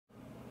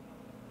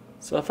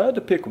So if I had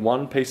to pick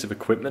one piece of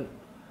equipment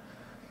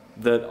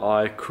that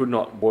I could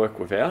not work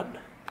without,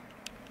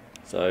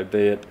 so be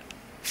it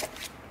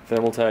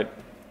thermal tape,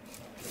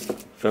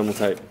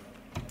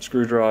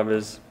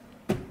 screwdrivers,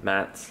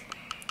 mats,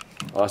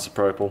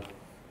 isopropyl,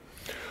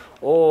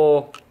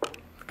 or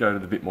go to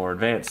the bit more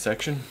advanced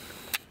section,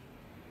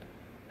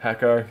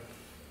 Hacko,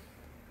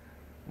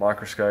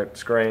 microscope,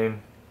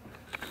 screen,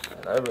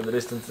 and over in the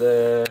distance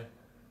there,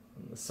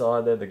 on the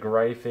side there, the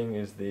grey thing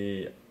is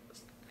the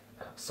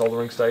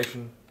Soldering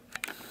Station,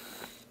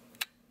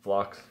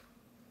 flux.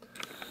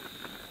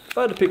 If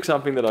I had to pick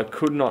something that I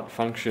could not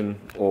function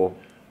or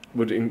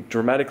would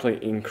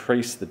dramatically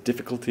increase the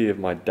difficulty of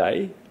my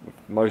day with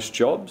most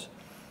jobs,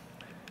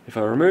 if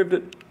I removed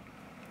it,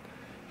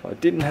 if I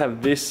didn't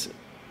have this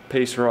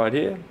piece right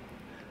here,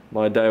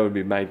 my day would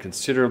be made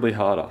considerably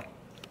harder.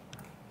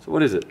 So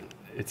what is it?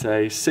 It's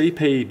a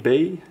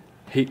CPB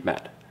heat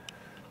mat.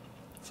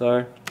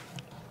 So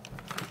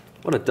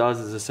what it does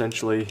is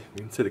essentially, you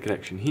can see the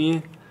connection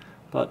here,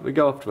 but we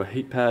go up to a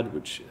heat pad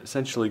which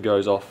essentially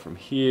goes off from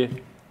here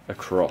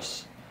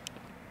across.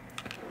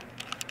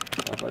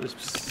 If I just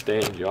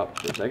stand you up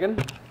for a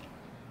second,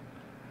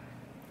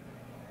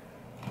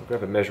 I'll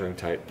grab a measuring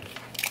tape.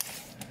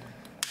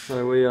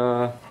 So we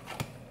are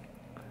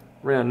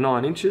around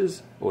 9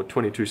 inches or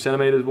 22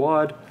 centimeters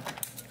wide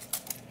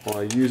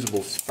by a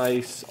usable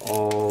space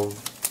of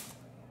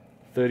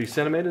 30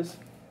 centimeters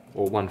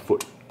or 1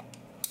 foot.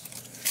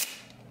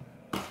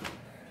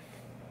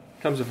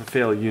 Comes with a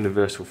fairly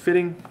universal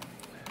fitting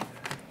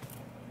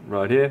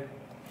right here.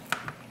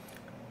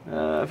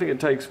 I think it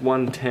takes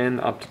 110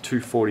 up to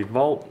 240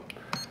 volt,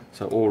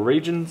 so all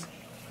regions.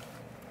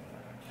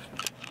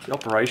 The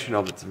operation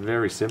of it's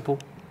very simple.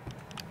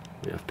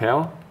 We have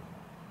power,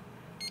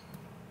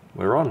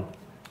 we're on.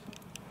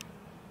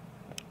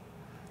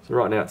 So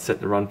right now it's set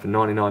to run for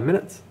 99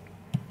 minutes,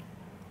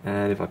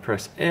 and if I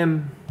press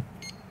M,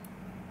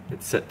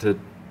 it's set to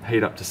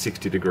heat up to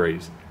 60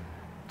 degrees.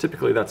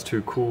 Typically that's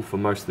too cool for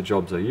most of the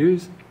jobs I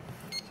use,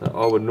 so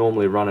I would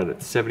normally run it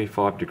at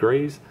 75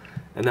 degrees,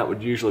 and that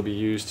would usually be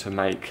used to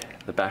make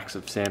the backs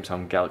of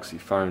Samsung Galaxy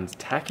phones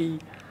tacky,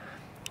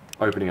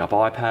 opening up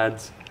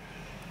iPads,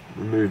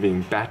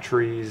 removing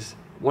batteries,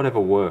 whatever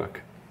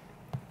work.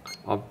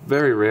 I've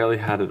very rarely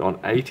had it on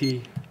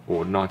 80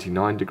 or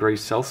 99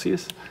 degrees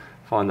Celsius.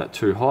 Find that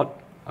too hot.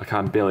 I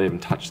can't barely even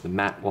touch the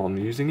mat while I'm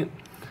using it,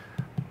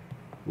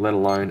 let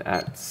alone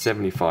at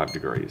 75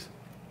 degrees.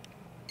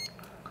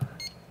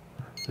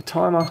 The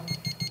timer,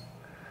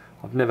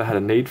 I've never had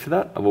a need for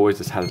that. I've always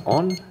just had it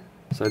on.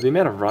 So the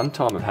amount of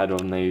runtime I've had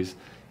on these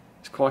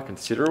is quite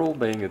considerable,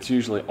 being it's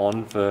usually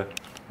on for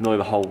nearly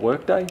the whole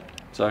workday,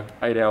 so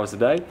 8 hours a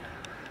day.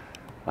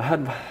 I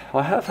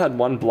have had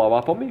one blow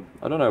up on me.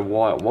 I don't know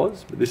why it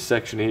was, but this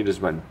section here just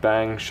went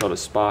bang, shot a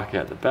spark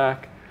out the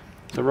back.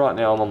 So right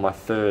now I'm on my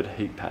 3rd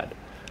heat pad.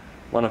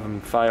 One of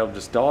them failed,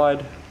 just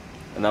died.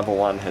 Another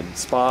one had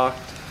sparked,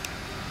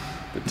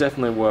 but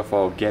definitely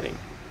worthwhile getting.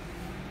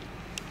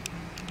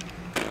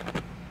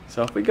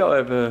 So if we go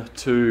over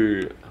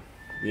to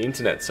the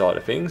internet side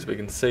of things, we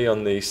can see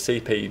on the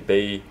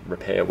CPB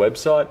repair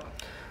website,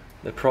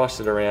 they're priced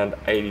at around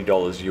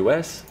 $80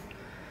 US.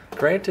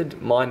 Granted,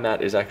 my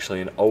mat is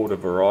actually an older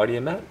variety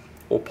of mat,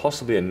 or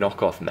possibly a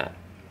knockoff mat.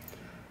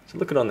 So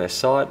looking on their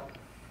site,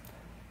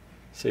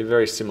 see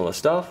very similar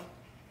stuff.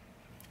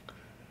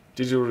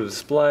 Digital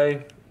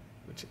display,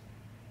 which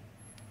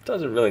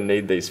doesn't really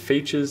need these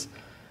features,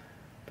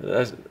 but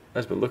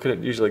as we look at it,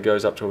 it usually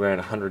goes up to around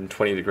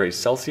 120 degrees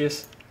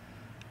Celsius.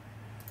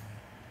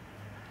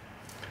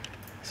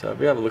 So if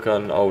we have a look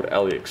on old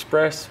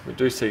AliExpress, we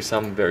do see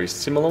some very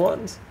similar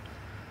ones.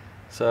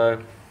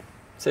 So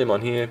see them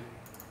on here,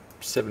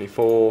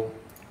 74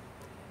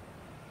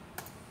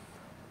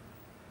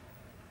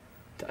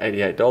 to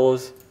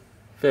 $88,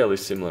 fairly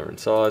similar in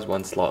size,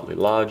 one slightly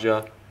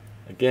larger,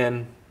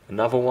 again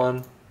another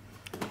one,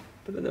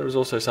 but then there is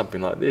also something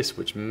like this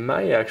which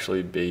may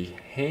actually be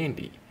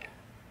handy.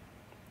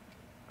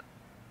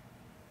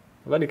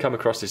 I've only come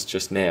across this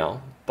just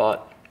now,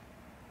 but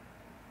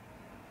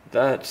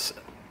that's,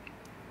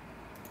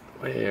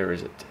 where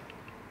is it?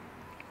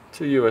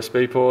 2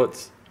 USB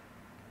ports.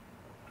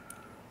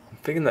 I'm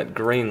thinking that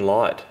green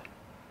light.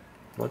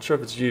 I'm not sure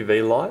if it's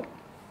UV light,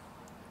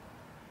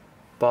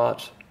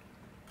 but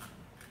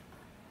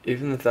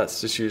even if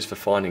that's just used for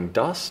finding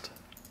dust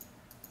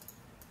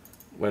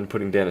when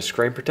putting down a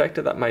screen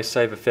protector, that may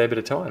save a fair bit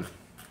of time.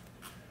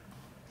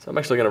 So I'm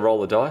actually going to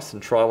roll the dice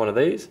and try one of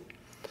these.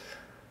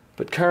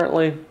 But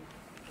currently,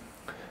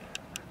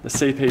 the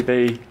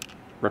CPB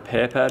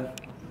repair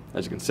pad,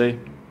 as you can see,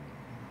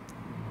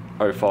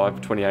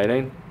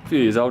 05/2018, a few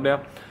years old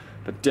now,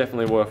 but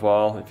definitely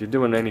worthwhile. If you're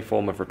doing any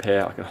form of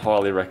repair, I can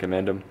highly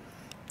recommend them.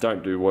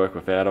 Don't do work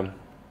without them.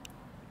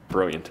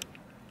 Brilliant.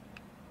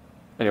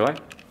 Anyway,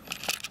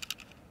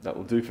 that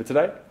will do for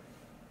today.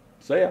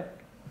 See ya.